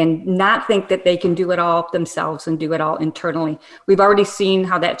and not think that they can do it all themselves and do it all internally. We've already seen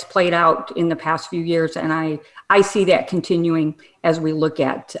how that's played out in the past few years, and I see that continuing as we look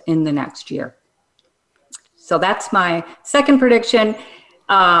at in the next year. So that's my second prediction.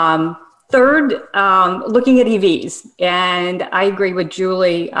 Third, looking at EVs, and I agree with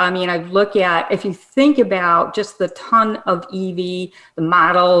Julie. I mean, I look at, if you think about just the ton of EV, the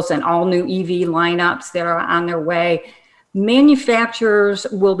models and all new EV lineups that are on their way, manufacturers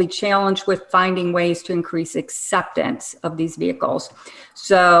will be challenged with finding ways to increase acceptance of these vehicles.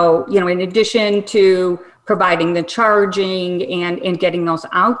 So, in addition to providing the charging and getting those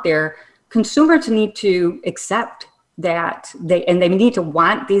out there, consumers need to accept that they need to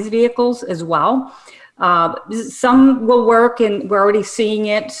want these vehicles as well. Some will work, and we're already seeing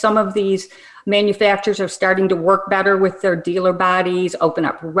it. Some of these manufacturers are starting to work better with their dealer bodies, open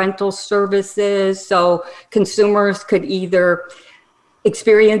up rental services. So consumers could either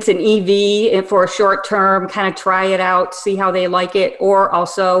experience an EV for a short term, kind of try it out, see how they like it, or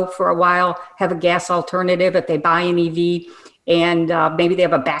also for a while have a gas alternative if they buy an EV. And maybe they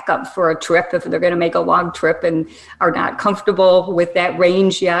have a backup for a trip if they're going to make a long trip and are not comfortable with that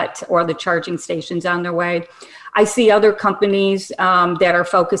range yet, or the charging stations on their way. I see other companies that are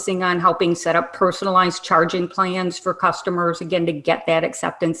focusing on helping set up personalized charging plans for customers, again, to get that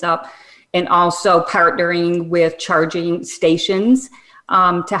acceptance up, and also partnering with charging stations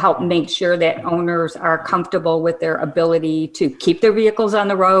to help make sure that owners are comfortable with their ability to keep their vehicles on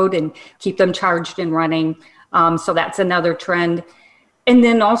the road and keep them charged and running. So that's another trend. And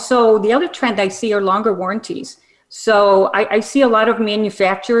then also the other trend I see are longer warranties. So I see a lot of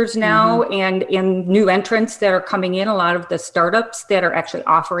manufacturers now and new entrants that are coming in, a lot of the startups that are actually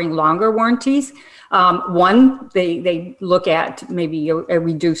offering longer warranties. One, they look at maybe a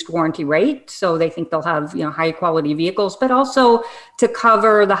reduced warranty rate. So they think they'll have, high quality vehicles, but also to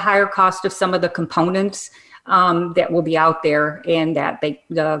cover the higher cost of some of the components that will be out there and that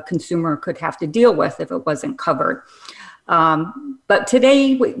the consumer could have to deal with if it wasn't covered. But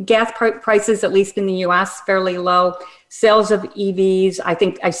today, gas prices, at least in the U.S., fairly low. Sales of EVs, I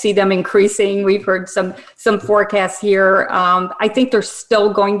think I see them increasing. We've heard some forecasts here. I think there's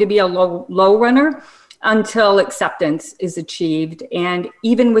still going to be a low runner until acceptance is achieved. And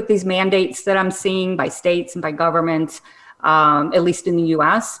even with these mandates that I'm seeing by states and by governments, at least in the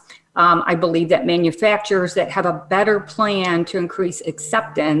US. I believe that manufacturers that have a better plan to increase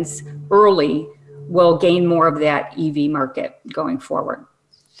acceptance early will gain more of that EV market going forward.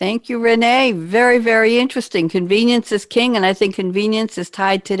 Thank you, Renee. Very, very interesting. Convenience is king, and I think convenience is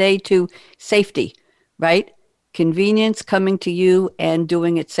tied today to safety, right? Convenience, coming to you and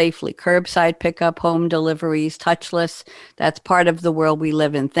doing it safely. Curbside pickup, home deliveries, touchless. That's part of the world we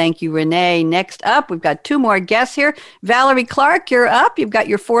live in. Thank you, Renee. Next up, we've got two more guests here. Valerie Clark, you're up. You've got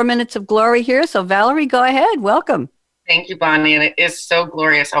your 4 minutes of glory here. So Valerie, go ahead. Welcome. Thank you, Bonnie. And it is so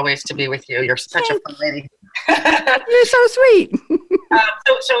glorious always to be with you. You're such a fun lady. You're so sweet.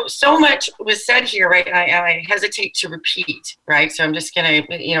 So much was said here, right? And I hesitate to repeat, right? So I'm just going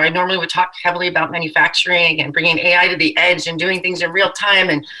to, I normally would talk heavily about manufacturing and bringing AI to the edge and doing things in real time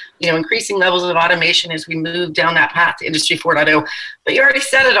and, increasing levels of automation as we move down that path to Industry 4.0. But you already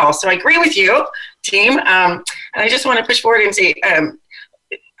said it all. So I agree with you, team. And I just want to push forward and say,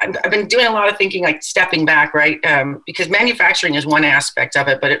 I've been doing a lot of thinking, like stepping back, right? Because manufacturing is one aspect of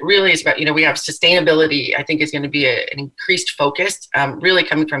it, but it really is about, we have sustainability, I think is going to be an increased focus, really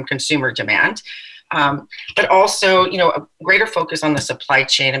coming from consumer demand. But also, a greater focus on the supply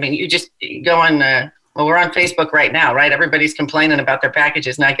chain. I mean, you go on, we're on Facebook right now, right? Everybody's complaining about their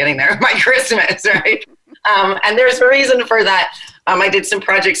packages not getting there by Christmas, right? And there's a reason for that. I did some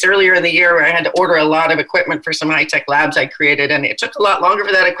projects earlier in the year where I had to order a lot of equipment for some high-tech labs I created, and it took a lot longer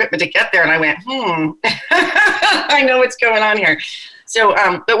for that equipment to get there. And I went, I know what's going on here. So,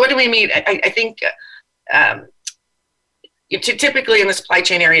 but what do we mean? I think typically in the supply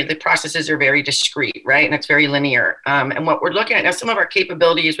chain area, the processes are very discrete, right? And it's very linear. And what we're looking at now, some of our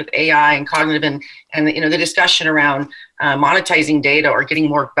capabilities with AI and cognitive and the discussion around monetizing data or getting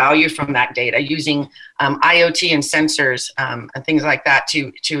more value from that data using IoT and sensors and things like that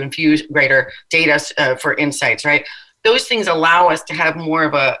to infuse greater data for insights, right? Those things allow us to have more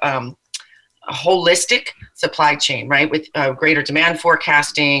of a holistic supply chain, right, with greater demand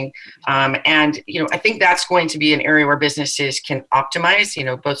forecasting. And, I think that's going to be an area where businesses can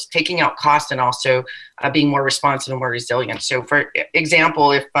optimize, both taking out cost and also being more responsive and more resilient. So for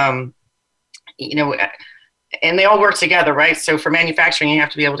example, if, and they all work together, right? So for manufacturing, you have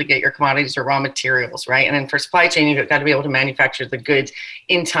to be able to get your commodities or raw materials, right? And then for supply chain, you've got to be able to manufacture the goods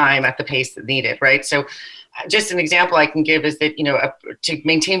in time at the pace that's needed, right? So just an example I can give is that, to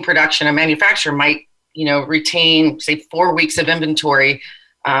maintain production, a manufacturer might, retain, say, 4 weeks of inventory,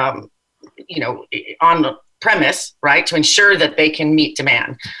 on the premise, right, to ensure that they can meet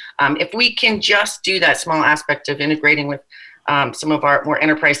demand. If we can just do that small aspect of integrating with some of our more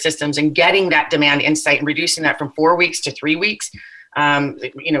enterprise systems and getting that demand insight and reducing that from 4 weeks to 3 weeks,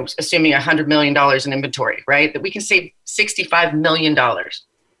 assuming $100 million in inventory, right, that we can save $65 million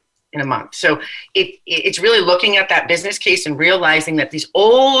in a month. So it's really looking at that business case and realizing that these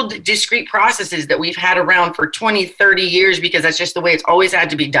old discrete processes that we've had around for 20, 30 years, because that's just the way it's always had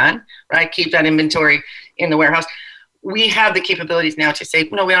to be done, right? Keep that inventory in the warehouse. We have the capabilities now to say,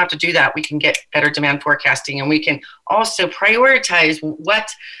 no, we don't have to do that. We can get better demand forecasting, and we can also prioritize what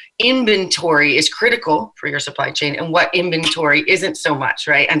inventory is critical for your supply chain and what inventory isn't so much,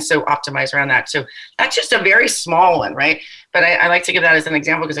 right? And so optimize around that. So that's just a very small one, right? But I like to give that as an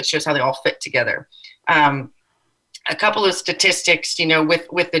example because it shows how they all fit together. A couple of statistics,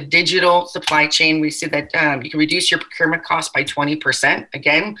 with the digital supply chain, we see that you can reduce your procurement cost by 20%.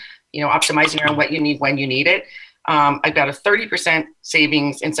 Again, optimizing around what you need when you need it. I've got a 30%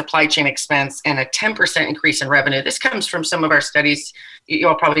 savings in supply chain expense and a 10% increase in revenue. This comes from some of our studies. You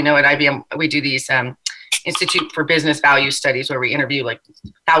all probably know at IBM, we do these Institute for Business Value studies where we interview like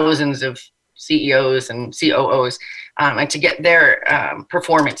thousands of CEOs and COOs and to get their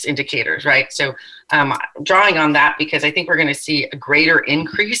performance indicators, right? So drawing on that because I think we're going to see a greater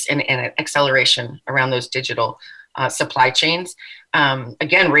increase and an acceleration around those digital supply chains.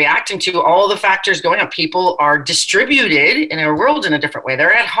 Again, reacting to all the factors going on. People are distributed in our world in a different way.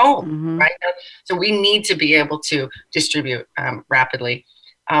 They're at home, right? So we need to be able to distribute rapidly.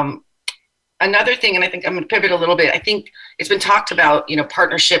 Another thing, and I think I'm going to pivot a little bit, I think it's been talked about,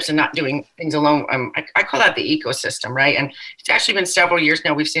 partnerships and not doing things alone. I call that the ecosystem, right? And it's actually been several years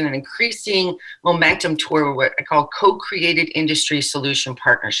now. We've seen an increasing momentum toward what I call co-created industry solution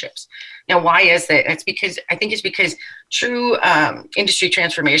partnerships. Now, why is that? I think it's because true industry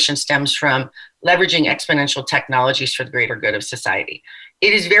transformation stems from leveraging exponential technologies for the greater good of society.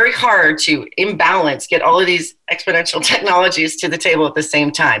 It is very hard to imbalance, get all of these exponential technologies to the table at the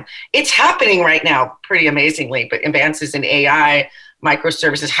same time. It's happening right now pretty amazingly, but advances in AI,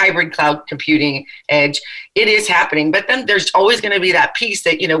 microservices, hybrid cloud computing, edge. It is happening, but then there's always going to be that piece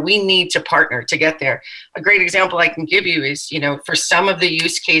that, we need to partner to get there. A great example I can give you is, for some of the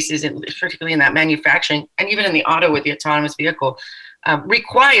use cases, and particularly in that manufacturing and even in the auto with the autonomous vehicle,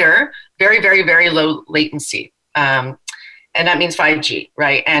 require very, very, very low latency. And that means 5G,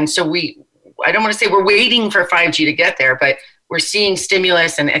 right? And so I don't want to say we're waiting for 5G to get there, but we're seeing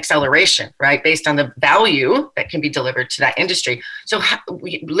stimulus and acceleration, right, based on the value that can be delivered to that industry. So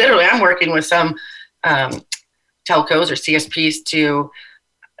I'm working with some telcos or CSPs to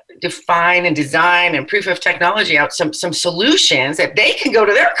define and design and proof of technology out some solutions that they can go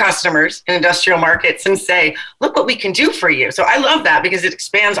to their customers in industrial markets and say, look what we can do for you. So I love that because it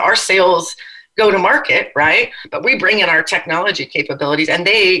expands our sales go to market, right? But we bring in our technology capabilities and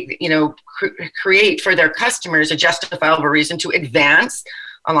they, create for their customers a justifiable reason to advance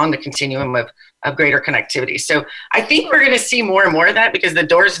along the continuum of greater connectivity. So I think we're going to see more and more of that because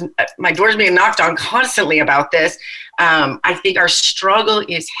my door's being knocked on constantly about this. I think our struggle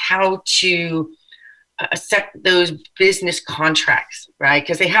is how to set those business contracts, right?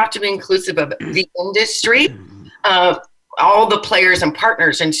 Because they have to be inclusive of the industry, of all the players and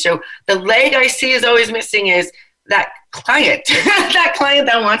partners. And so the leg I see is always missing is that client, that client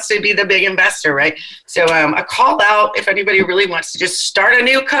that wants to be the big investor, right? So a call out, if anybody really wants to just start a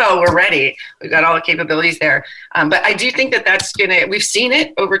new we're ready. We've got all the capabilities there. But I do think we've seen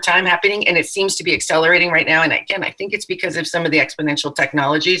it over time happening and it seems to be accelerating right now. And again, I think it's because of some of the exponential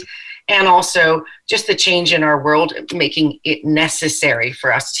technologies and also just the change in our world, making it necessary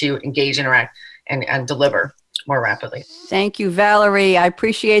for us to engage, interact, and deliver more rapidly. Thank you, Valerie. I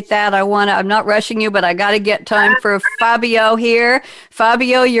appreciate that. I'm not rushing you, but I got to get time for Fabio here.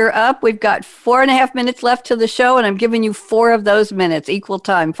 Fabio, you're up. We've got 4.5 minutes left to the show, and I'm giving you 4 of those minutes, equal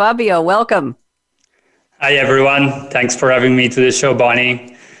time. Fabio, welcome. Hi, everyone. Thanks for having me to the show,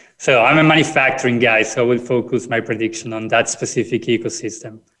 Bonnie. So I'm a manufacturing guy, so I will focus my prediction on that specific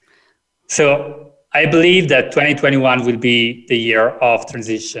ecosystem. So I believe that 2021 will be the year of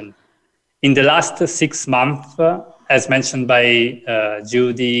transition. In the last 6 months, as mentioned by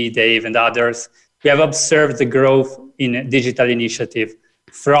Judy, Dave, and others, we have observed the growth in digital initiative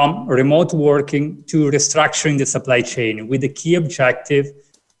from remote working to restructuring the supply chain with the key objective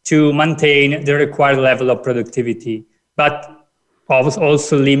to maintain the required level of productivity, but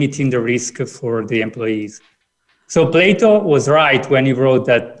also limiting the risk for the employees. So Plato was right when he wrote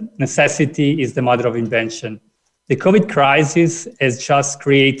that necessity is the mother of invention. The COVID crisis has just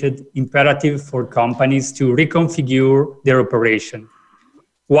created imperative for companies to reconfigure their operation.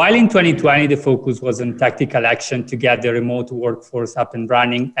 While in 2020, the focus was on tactical action to get the remote workforce up and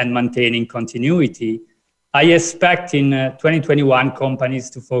running and maintaining continuity, I expect in 2021 companies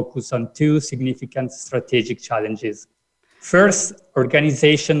to focus on 2 significant strategic challenges. First,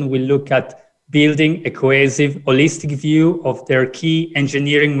 organization will look at building a cohesive, holistic view of their key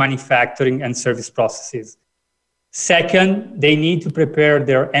engineering, manufacturing, and service processes. Second, they need to prepare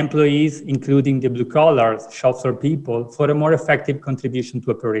their employees, including the blue-collar shop floor people, for a more effective contribution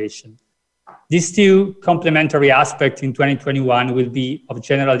to operation. These 2 complementary aspects in 2021 will be of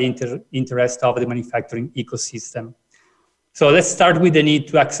general interest of the manufacturing ecosystem. So let's start with the need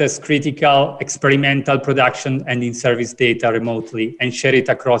to access critical experimental production and in-service data remotely and share it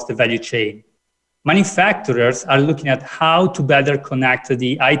across the value chain. Manufacturers are looking at how to better connect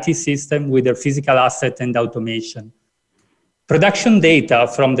the IT system with their physical asset and automation. Production data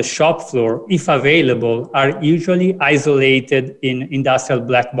from the shop floor, if available, are usually isolated in industrial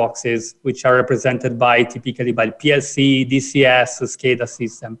black boxes, which are represented typically by PLC, DCS, SCADA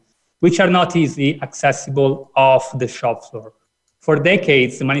system, which are not easily accessible off the shop floor. For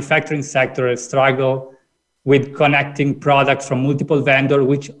decades, the manufacturing sector has struggled with connecting products from multiple vendors,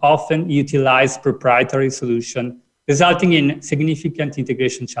 which often utilize proprietary solutions, resulting in significant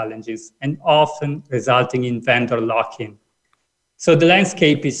integration challenges and often resulting in vendor lock-in. So the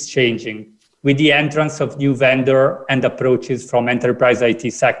landscape is changing with the entrance of new vendor and approaches from enterprise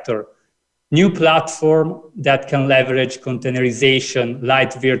IT sector. New platforms that can leverage containerization,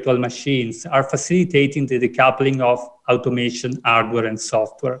 light virtual machines are facilitating the decoupling of automation, hardware, and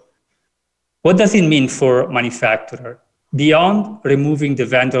software. What does it mean for manufacturer? Beyond removing the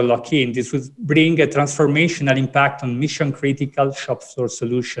vendor lock-in, this would bring a transformational impact on mission-critical shop floor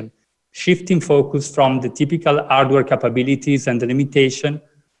solution, shifting focus from the typical hardware capabilities and the limitation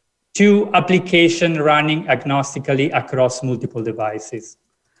to application running agnostically across multiple devices.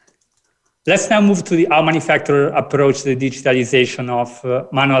 Let's now move to how manufacturer approach the digitalization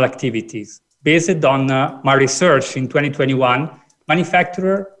of manual activities. Based on my research in 2021,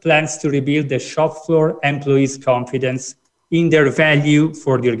 manufacturer plans to rebuild the shop floor employees' confidence in their value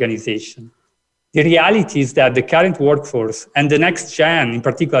for the organization. The reality is that the current workforce and the next gen, in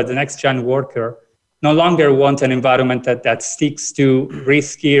particular the next gen worker, no longer want an environment that sticks to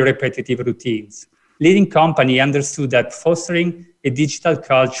risky, repetitive routines. Leading company understood that fostering a digital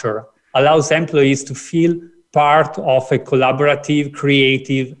culture allows employees to feel part of a collaborative,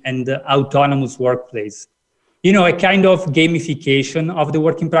 creative, and autonomous workplace. You know, a kind of gamification of the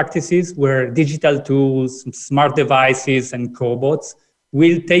working practices where digital tools, smart devices, and cobots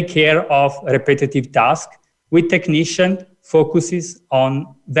will take care of repetitive tasks with technician focuses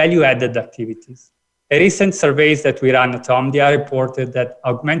on value-added activities. A recent surveys that we ran at Omdia reported that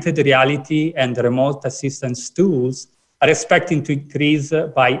augmented reality and remote assistance tools are expecting to increase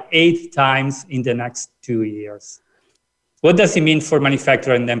by 8 times in the next 2 years. What does it mean for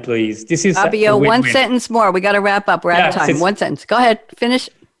manufacturers and employees? This is Fabio, one sentence more. We got to wrap up. We're out of time. One sentence. Go ahead. Finish.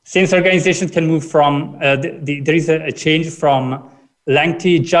 Since organizations can move from, there is a change from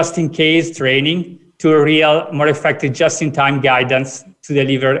lengthy just-in-case training to a real, more effective just-in-time guidance to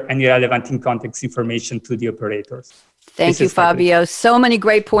deliver any relevant in-context information to the operators. Thank you, Fabio. So many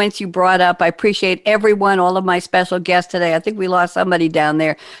great points you brought up. I appreciate everyone, all of my special guests today. I think we lost somebody down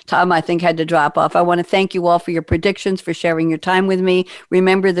there. Tom, I think, had to drop off. I want to thank you all for your predictions, for sharing your time with me.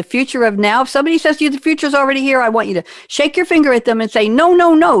 Remember, the future of now. If somebody says to you, the future's already here, I want you to shake your finger at them and say, no,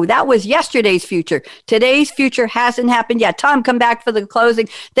 no, no, that was yesterday's future. Today's future hasn't happened yet. Tom, come back for the closing.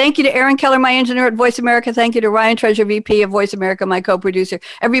 Thank you to Aaron Keller, my engineer at Voice America. Thank you to Ryan Treasure, VP of Voice America, my co-producer.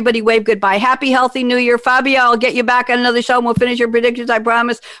 Everybody wave goodbye. Happy, healthy New Year. Fabio, I'll get you back on another show and we'll finish your predictions, I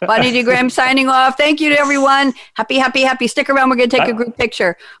promise. Bonnie D. Graham signing off. Thank you to everyone. Happy, happy, happy. Stick around. We're going to take a group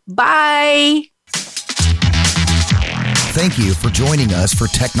picture. Bye. Thank you for joining us for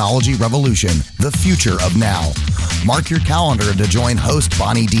Technology Revolution, the future of now. Mark your calendar to join host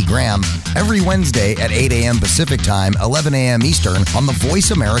Bonnie D. Graham every Wednesday at 8 a.m. Pacific Time, 11 a.m. Eastern on the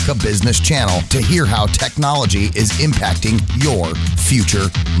Voice America Business Channel to hear how technology is impacting your future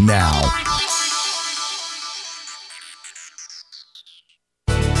now.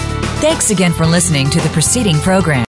 Thanks again for listening to the preceding program